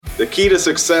The key to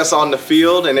success on the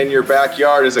field and in your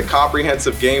backyard is a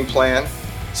comprehensive game plan.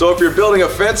 So if you're building a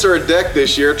fence or a deck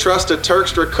this year, trust a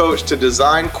Turkstra coach to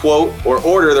design, quote, or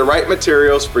order the right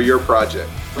materials for your project.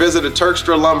 Visit a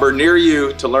Turkstra Lumber near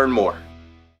you to learn more.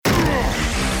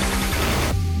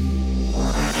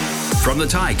 From the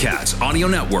Ticats Audio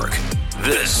Network,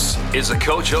 this is the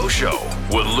Coach O Show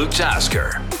with Luke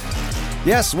Tasker.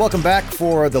 Yes, welcome back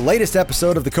for the latest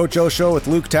episode of the Coach O Show with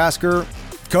Luke Tasker.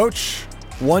 Coach,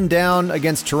 one down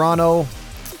against Toronto.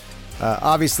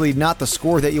 Obviously not the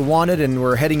score that you wanted, and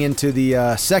we're heading into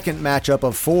the second matchup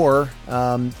of 4.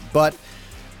 But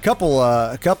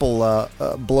a couple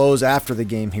blows after the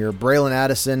game here. Braylon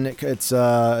Addison,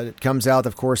 it comes out,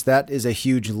 of course, that is a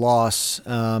huge loss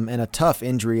and a tough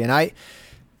injury. And a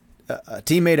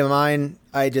teammate of mine,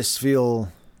 I just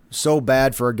feel so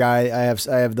bad for a guy.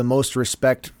 I have the most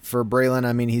respect for Braylon.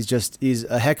 I mean, he's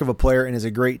a heck of a player and is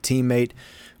a great teammate.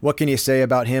 What can you say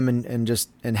about him and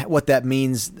what that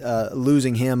means,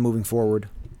 losing him moving forward?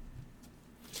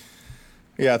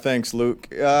 Yeah, thanks, Luke.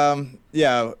 First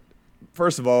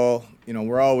of all,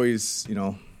 we're always,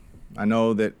 I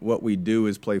know that what we do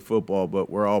is play football,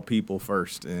 but we're all people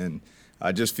first. And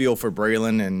I just feel for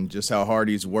Braylon and just how hard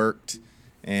he's worked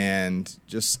and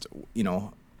just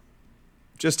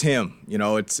him.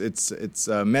 It's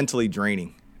mentally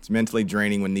draining. It's mentally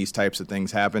draining when these types of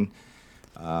things happen.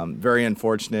 Very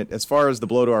unfortunate. As far as the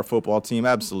blow to our football team,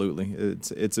 absolutely.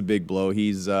 It's a big blow.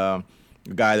 He's a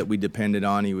guy that we depended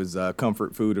on. He was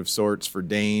comfort food of sorts for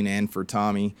Dane and for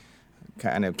Tommy.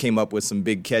 Kind of came up with some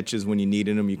big catches when you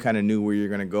needed them. You kind of knew where you're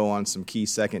going to go on some key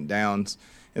second downs.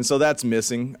 And so that's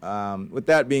missing. With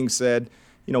that being said,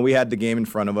 we had the game in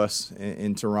front of us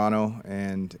in Toronto,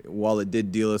 and while it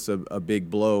did deal us a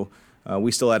big blow,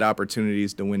 we still had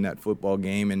opportunities to win that football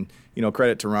game. And,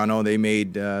 credit Toronto, they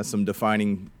made some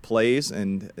defining plays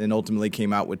and ultimately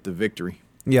came out with the victory.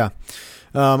 Yeah.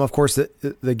 Of course,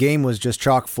 the game was just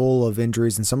chock full of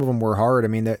injuries, and some of them were hard. I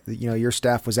mean, your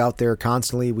staff was out there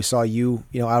constantly. We saw you,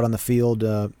 out on the field,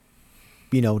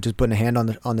 just putting a hand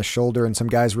on the shoulder, and some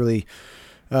guys really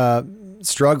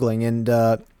struggling. And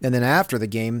then after the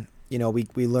game,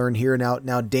 we learned here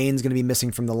now Dane's going to be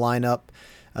missing from the lineup.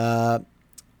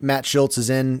 Matt Schultz is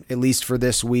in, at least for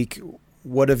this week.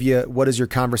 What has your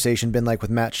conversation been like with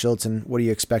Matt Schultz, and what are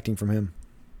you expecting from him?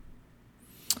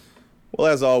 Well,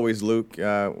 as always, Luke,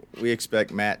 we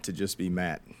expect Matt to just be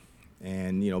Matt.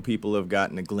 And, people have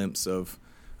gotten a glimpse of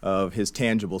his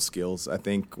tangible skills. I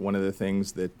think one of the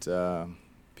things that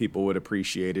people would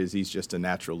appreciate is he's just a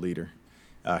natural leader.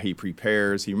 He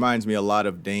prepares. He reminds me a lot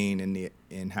of Dane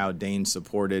in how Dane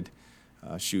supported.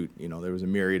 There was a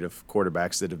myriad of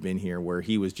quarterbacks that have been here where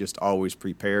he was just always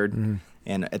prepared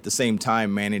and at the same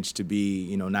time managed to be,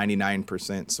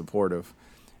 99% supportive.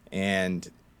 And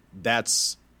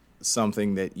that's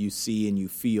something that you see and you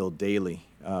feel daily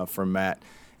from Matt.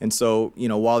 And so,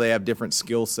 while they have different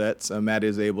skill sets, Matt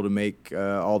is able to make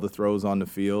all the throws on the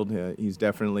field. He's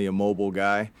definitely a mobile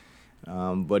guy,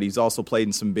 but he's also played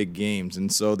in some big games.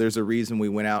 And so there's a reason we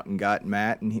went out and got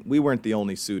Matt, and we weren't the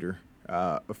only suitor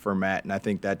for Matt, and I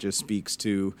think that just speaks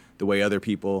to the way other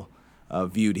people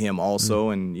viewed him also.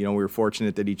 And, we were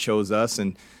fortunate that he chose us.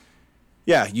 And,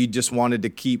 yeah, you just wanted to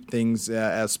keep things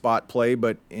as spot play,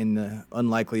 but in the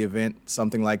unlikely event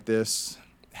something like this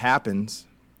happens,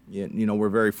 we're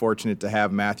very fortunate to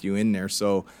have Matthew in there.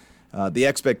 So the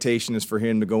expectation is for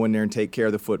him to go in there and take care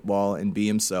of the football and be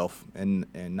himself and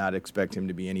not expect him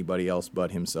to be anybody else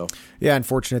but himself. Yeah,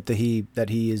 unfortunate that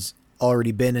he has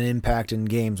already been an impact in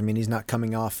games. I mean, he's not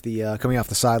coming off the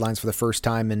sidelines for the first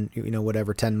time in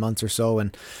 10 months or so.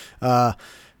 And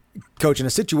Coach, in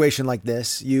a situation like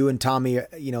this, you and Tommy,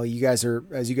 you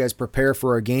guys prepare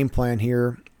for a game plan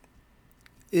here.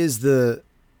 Is the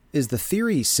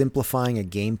theory simplifying a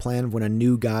game plan when a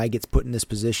new guy gets put in this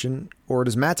position, or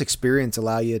does Matt's experience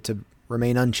allow you to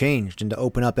remain unchanged and to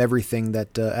open up everything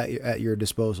that at your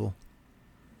disposal?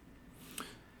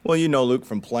 Well, Luke,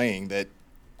 from playing that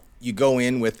you go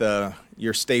in with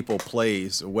your staple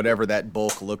plays, or whatever that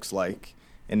bulk looks like.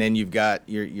 And then you've got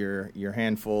your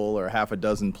handful or half a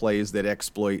dozen plays that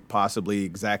exploit possibly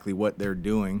exactly what they're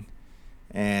doing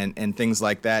and things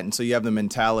like that. And so you have the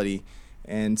mentality.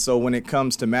 And so when it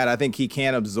comes to Matt, I think he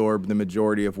can absorb the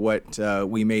majority of what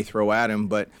we may throw at him.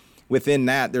 But within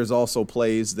that, there's also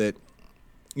plays that,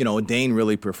 Dane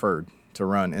really preferred to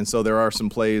run. And so there are some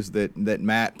plays that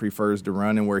Matt prefers to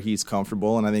run and where he's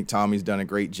comfortable. And I think Tommy's done a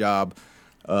great job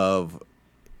of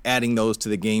adding those to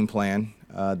the game plan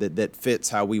that fits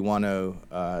how we want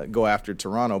to go after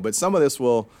Toronto. But some of this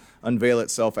will unveil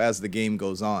itself as the game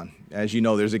goes on. As you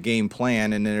know, there's a game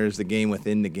plan, and then there's the game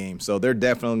within the game. So they're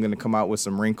definitely going to come out with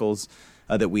some wrinkles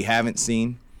that we haven't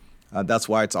seen. That's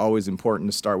why it's always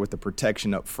important to start with the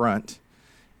protection up front.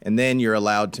 And then you're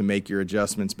allowed to make your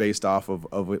adjustments based off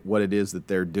of what it is that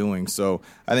they're doing. So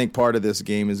I think part of this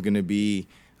game is going to be,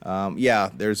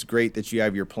 there's great that you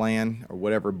have your plan or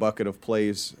whatever bucket of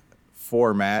plays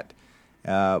for Matt.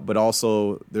 But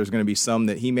also there's going to be some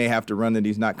that he may have to run that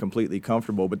he's not completely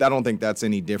comfortable. But I don't think that's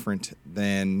any different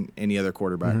than any other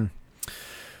quarterback.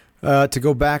 Mm-hmm. To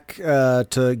go back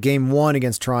to Game 1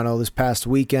 against Toronto this past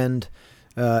weekend,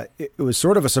 it was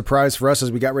sort of a surprise for us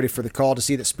as we got ready for the call to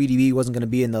see that Speedy B wasn't going to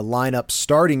be in the lineup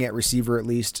starting at receiver at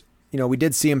least. You know, we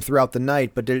did see him throughout the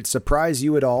night, but did it surprise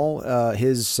you at all,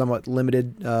 his somewhat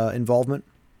limited involvement?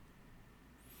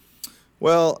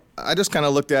 Well, I just kind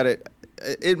of looked at it.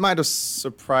 It might have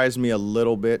surprised me a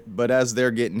little bit, but as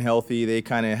they're getting healthy, they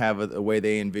kind of have a way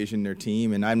they envision their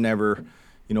team, and I'm never,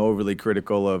 overly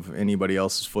critical of anybody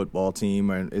else's football team.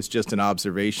 It's just an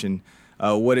observation.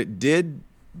 What it did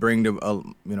bring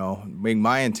to, make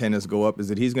my antennas go up is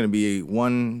that he's going to be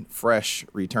one fresh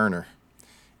returner.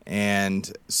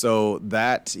 And so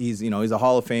that he's a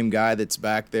Hall of Fame guy that's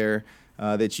back there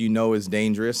that is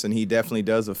dangerous, and he definitely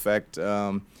does affect,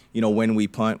 when we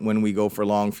punt, when we go for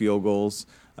long field goals,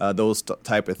 those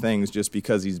type of things, just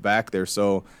because he's back there.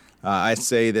 So I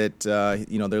say that,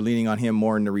 they're leaning on him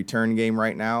more in the return game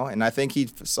right now, and I think he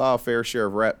saw a fair share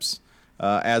of reps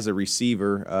as a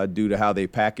receiver due to how they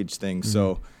package things.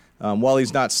 Mm-hmm. So while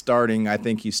he's not starting, I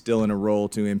think he's still in a role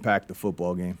to impact the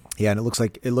football game. Yeah, and it looks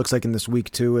like in this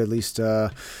week too, at least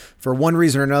for one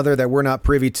reason or another that we're not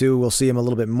privy to, we'll see him a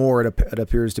little bit more. It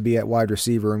appears to be at wide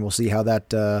receiver, and we'll see how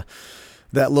that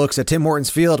looks at Tim Hortons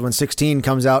Field when 16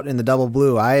 comes out in the double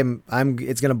blue.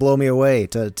 It's going to blow me away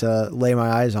to lay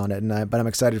my eyes on it, but I'm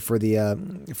excited for the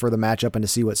matchup and to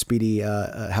see what Speedy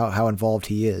how involved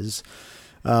he is.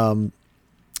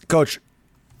 Coach,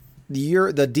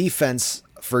 the defense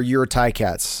for your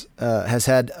Ticats has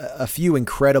had a few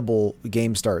incredible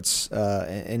game starts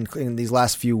in these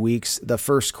last few weeks. The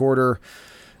first quarter,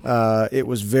 it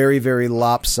was very, very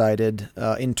lopsided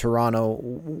in Toronto.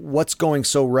 What's going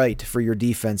so right for your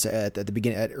defense at the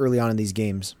beginning, early on in these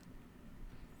games?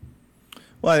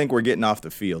 Well, I think we're getting off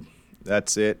the field.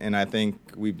 That's it, and I think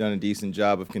we've done a decent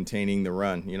job of containing the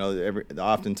run.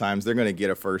 Oftentimes they're going to get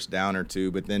a first down or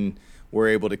two, but then we're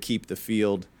able to keep the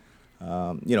field.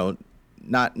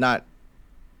 Not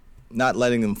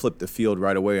letting them flip the field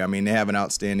right away. I mean, they have an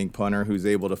outstanding punter who's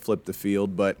able to flip the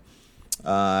field, but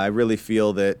I really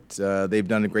feel that they've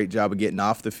done a great job of getting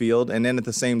off the field. And then at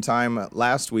the same time,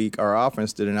 last week, our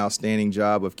offense did an outstanding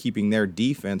job of keeping their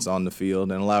defense on the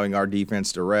field and allowing our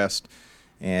defense to rest.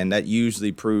 And that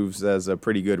usually proves as a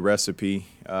pretty good recipe,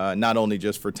 not only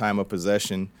just for time of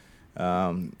possession,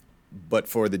 but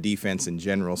for the defense in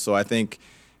general. So I think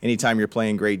anytime you're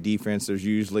playing great defense, there's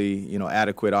usually,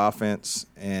 adequate offense,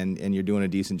 and you're doing a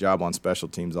decent job on special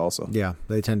teams also. Yeah,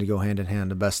 they tend to go hand in hand.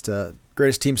 The best,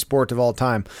 greatest team sport of all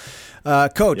time.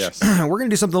 Coach, yes. We're going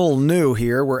to do something a little new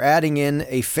here. We're adding in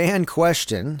a fan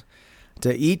question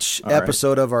to each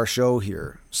episode of our show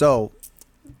here. So,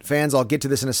 fans, I'll get to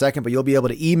this in a second, but you'll be able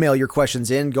to email your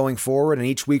questions in going forward, and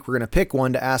each week we're going to pick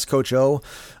one to ask Coach O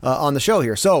on the show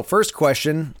here. So, first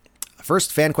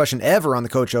fan question ever on the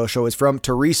Coach O Show is from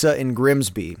Teresa in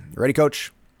Grimsby. Ready,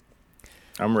 Coach?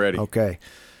 I'm ready. Okay.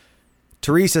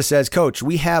 Teresa says, Coach,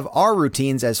 we have our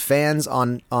routines as fans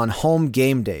on home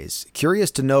game days.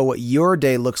 Curious to know what your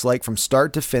day looks like from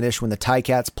start to finish when the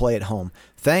Ticats play at home.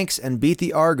 Thanks, and beat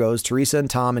the Argos, Teresa and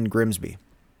Tom in Grimsby.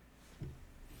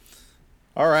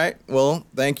 All right. Well,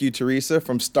 thank you, Teresa.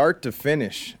 From start to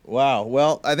finish. Wow.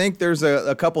 Well, I think there's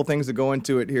a couple things that go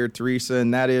into it here, Teresa,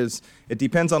 and that is it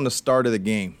depends on the start of the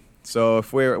game. So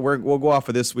if we'll go off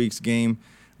of this week's game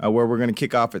where we're going to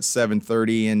kick off at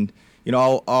 7:30, and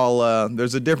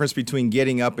there's a difference between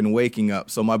getting up and waking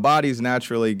up. So my body's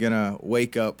naturally going to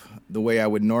wake up the way I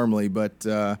would normally, but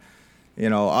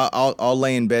I'll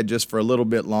lay in bed just for a little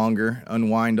bit longer,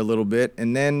 unwind a little bit,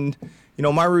 and then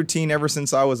my routine ever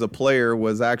since I was a player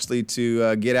was actually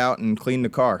to get out and clean the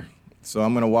car. So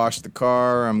I'm going to wash the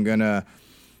car. I'm going to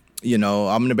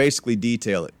basically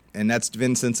detail it. And that's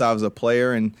been since I was a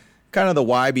player. And kind of the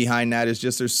why behind that is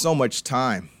just there's so much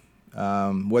time.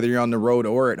 Whether you're on the road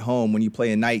or at home, when you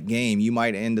play a night game, you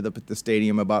might end up at the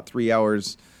stadium about 3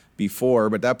 hours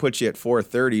before, but that puts you at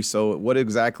 4:30. So what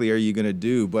exactly are you going to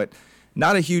do? But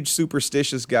not a huge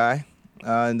superstitious guy.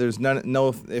 There's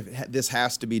if this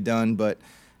has to be done, but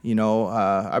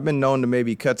I've been known to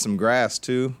maybe cut some grass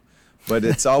too, but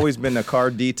it's always been a car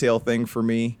detail thing for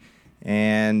me.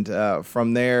 And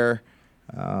from there,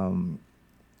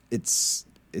 it's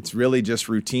really just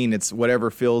routine. It's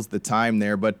whatever fills the time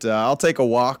there. But I'll take a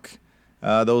walk,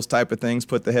 those type of things,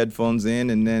 put the headphones in,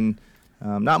 and then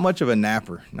not much of a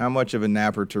napper,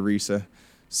 Teresa.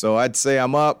 So I'd say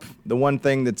I'm up. The one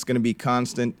thing that's going to be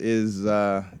constant is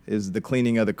the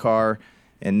cleaning of the car.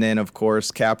 And then, of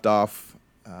course, capped off,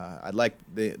 I'd like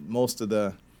most of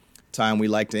the time we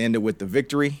like to end it with the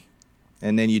victory.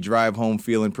 And then you drive home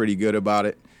feeling pretty good about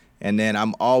it. And then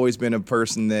I'm always been a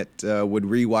person that would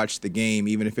rewatch the game,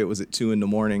 even if it was at 2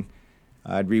 a.m.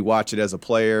 I'd rewatch it as a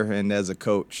player and as a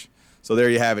coach. So there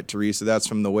you have it, Teresa. That's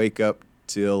from the wake up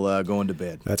till going to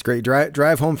bed. That's great.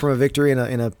 Drive home from a victory in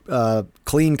a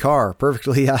clean car,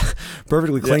 perfectly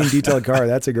clean, detailed car.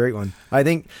 That's a great one. I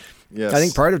think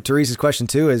part of Teresa's question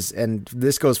too is, and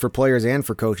this goes for players and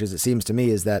for coaches, it seems to me,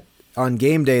 is that on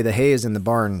game day the hay is in the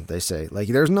barn. They say, like,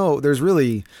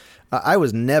 I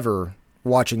was never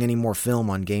watching any more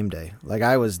film on game day. Like,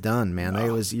 I was done, man.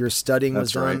 Your studying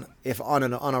was done. Right. If on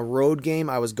a road game,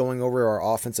 I was going over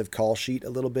our offensive call sheet a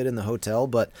little bit in the hotel,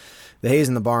 but the hay's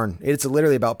in the barn. It's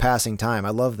literally about passing time.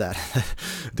 I love that.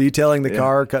 Detailing the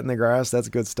car, cutting the grass. That's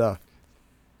good stuff.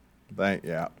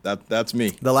 That's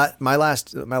me. My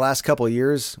last couple of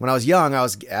years, when I was young, I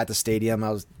was at the stadium.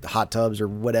 I was hot tubs or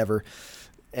whatever.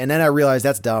 And then I realized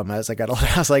that's dumb. I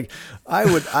literally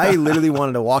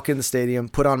wanted to walk in the stadium,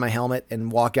 put on my helmet, and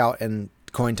walk out and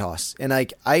coin toss. And I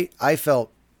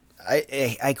felt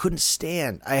I couldn't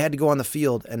stand. I had to go on the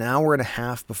field an hour and a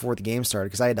half before the game started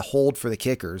because I had to hold for the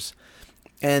kickers.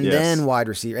 And then wide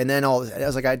receiver. And then I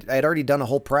was like, I had already done a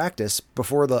whole practice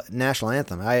before the national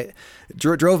anthem. It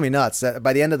drove me nuts.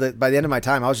 By the end of my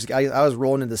time, I was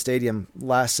rolling into the stadium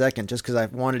last second just because I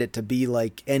wanted it to be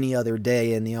like any other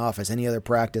day in the office, any other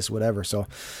practice, whatever. So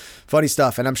funny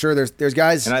stuff. And I'm sure there's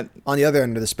guys on the other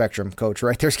end of the spectrum, Coach,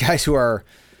 right? There's guys who are,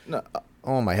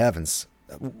 oh my heavens.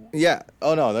 Yeah.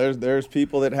 Oh no. There's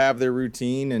people that have their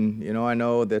routine, and I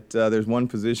know that there's one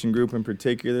position group in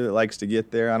particular that likes to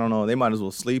get there. I don't know. They might as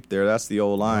well sleep there. That's the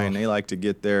old line. They like to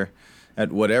get there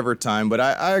at whatever time. But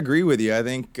I agree with you. I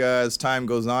think as time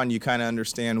goes on, you kind of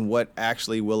understand what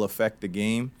actually will affect the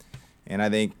game, and I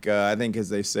think as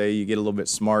they say, you get a little bit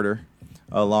smarter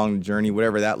along the journey,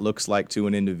 whatever that looks like to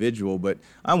an individual. But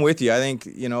I'm with you. I think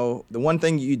the one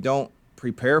thing you don't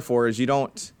prepare for is you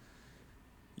don't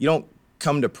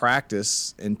come to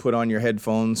practice and put on your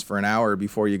headphones for an hour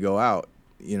before you go out.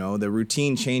 The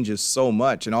routine changes so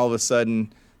much, and all of a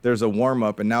sudden there's a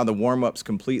warm-up, and now the warm-up's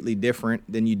completely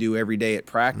different than you do every day at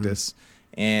practice.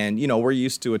 And, we're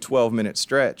used to a 12-minute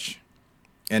stretch,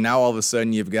 and now all of a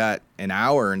sudden you've got an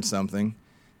hour and something.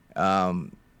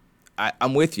 I'm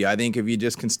with you. I think if you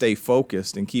just can stay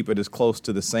focused and keep it as close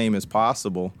to the same as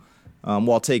possible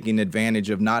while taking advantage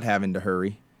of not having to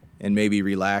hurry and maybe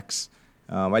relax,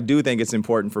 I do think it's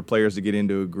important for players to get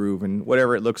into a groove, and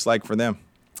whatever it looks like for them.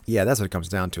 Yeah, that's what it comes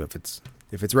down to. If it's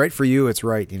right for you, it's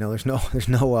right. There's no.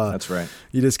 That's right.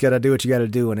 You just got to do what you got to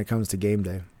do when it comes to game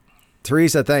day.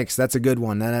 Teresa, thanks. That's a good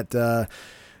one. And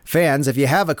fans, if you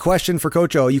have a question for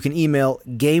Coach O, you can email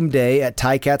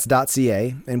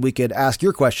gameday@ticats.ca, and we could ask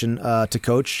your question to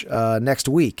Coach next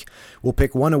week. We'll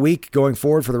pick one a week going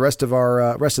forward for the rest of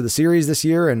the series this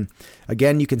year. And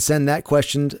again, you can send that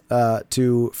question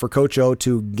for Coach O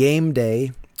to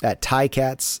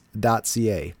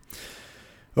gameday@ticats.ca.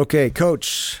 Okay,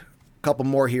 Coach, a couple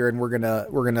more here, and we're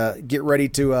gonna get ready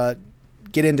to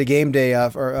get into game day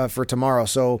for tomorrow.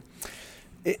 So.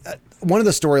 One of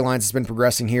the storylines that's been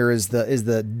progressing here is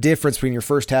the difference between your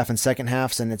first half and second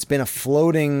halves, and it's been a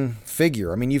floating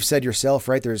figure. I mean, you've said yourself,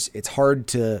 right? It's hard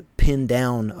to pin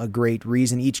down a great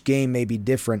reason. Each game may be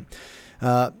different,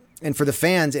 and for the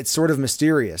fans, it's sort of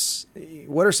mysterious.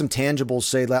 What are some tangibles?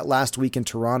 Say that last week in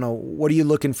Toronto, what are you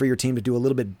looking for your team to do a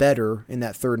little bit better in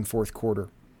that third and fourth quarter?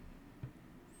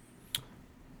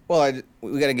 Well,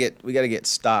 we got to get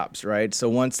stops, right? So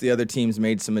once the other team's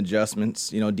made some adjustments,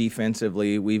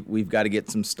 defensively, we've got to get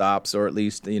some stops, or at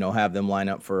least have them line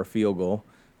up for a field goal.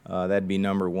 That'd be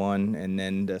number one. And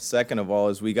then the second of all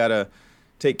is we got to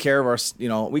take care of our.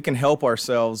 We can help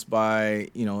ourselves by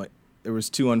there was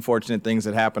two unfortunate things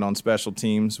that happened on special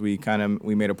teams. We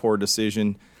made a poor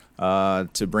decision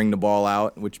to bring the ball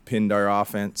out, which pinned our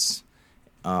offense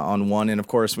on one. And of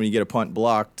course, when you get a punt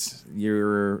blocked,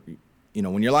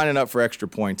 when you're lining up for extra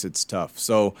points, it's tough.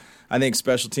 So I think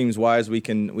special teams wise, we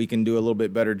can do a little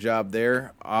bit better job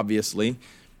there, obviously.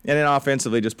 And then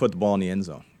offensively, just put the ball in the end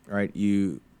zone, right?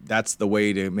 That's the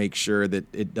way to make sure that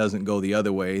it doesn't go the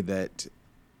other way, that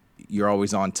you're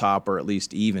always on top or at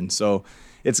least even. So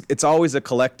it's always a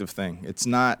collective thing. It's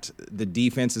not the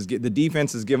defense is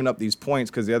giving up these points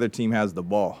because the other team has the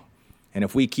ball. And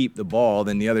if we keep the ball,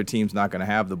 then the other team's not going to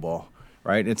have the ball,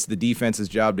 right? It's the defense's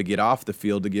job to get off the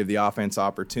field to give the offense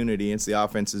opportunity. It's the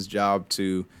offense's job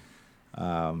to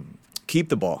keep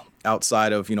the ball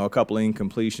outside of, a couple of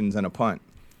incompletions and a punt.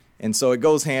 And so it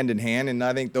goes hand in hand, and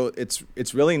I think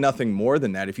it's really nothing more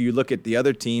than that. If you look at the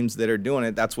other teams that are doing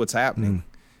it, that's what's happening.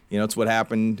 It's what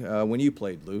happened when you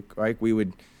played, Luke, right? We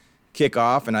would kick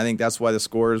off, and I think that's why the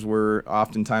scores were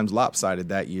oftentimes lopsided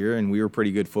that year, and we were a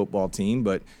pretty good football team,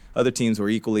 but other teams were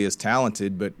equally as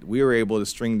talented, but we were able to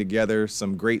string together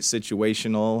some great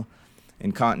situational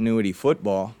and continuity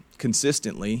football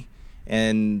consistently,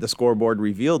 and the scoreboard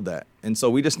revealed that. And so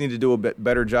we just need to do a bit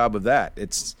better job of that.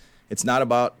 It's not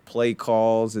about play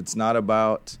calls. It's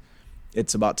about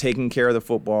taking care of the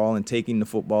football and taking the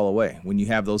football away when you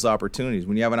have those opportunities.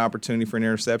 When you have an opportunity for an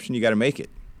interception, you got to make it,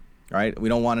 right? We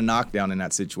don't want a knockdown in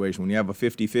that situation. When you have a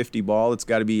 50-50 ball, it's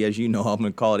got to be, as you know, I'm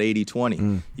going to call it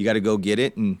 80-20. You got to go get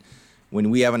it, and when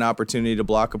we have an opportunity to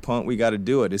block a punt, we got to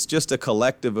do it. It's just a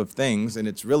collective of things, and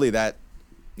it's really that,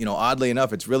 oddly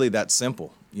enough, it's really that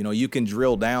simple. You can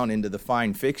drill down into the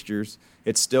fine fixtures.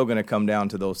 It's still going to come down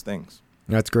to those things.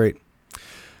 That's great.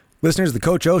 Listeners, the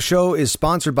Coach O Show is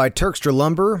sponsored by Turkstra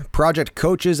Lumber. Project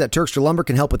coaches at Turkstra Lumber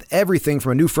can help with everything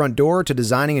from a new front door to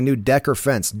designing a new deck or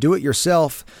fence. Do it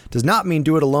yourself does not mean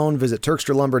do it alone. Visit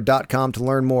TurkstraLumber.com to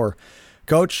learn more.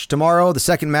 Coach, tomorrow, the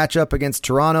second matchup against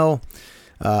Toronto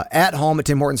at home at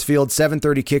Tim Hortons Field,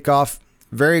 7:30 kickoff.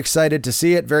 Very excited to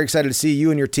see it. Very excited to see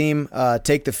you and your team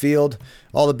take the field.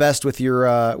 All the best with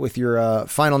your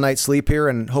final night's sleep here,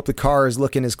 and hope the car is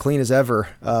looking as clean as ever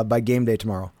by game day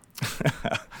tomorrow.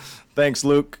 Thanks,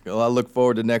 Luke. Well, I look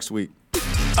forward to next week.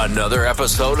 Another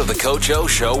episode of the Coach O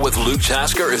Show with Luke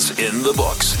Tasker is in the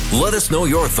books. Let us know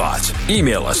your thoughts.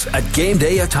 Email us at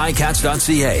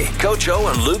gameday@ticats.ca. Coach O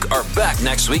and Luke are back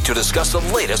next week to discuss the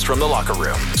latest from the locker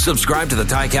room. Subscribe to the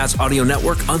Ticats Audio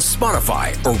Network on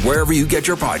Spotify or wherever you get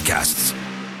your podcasts.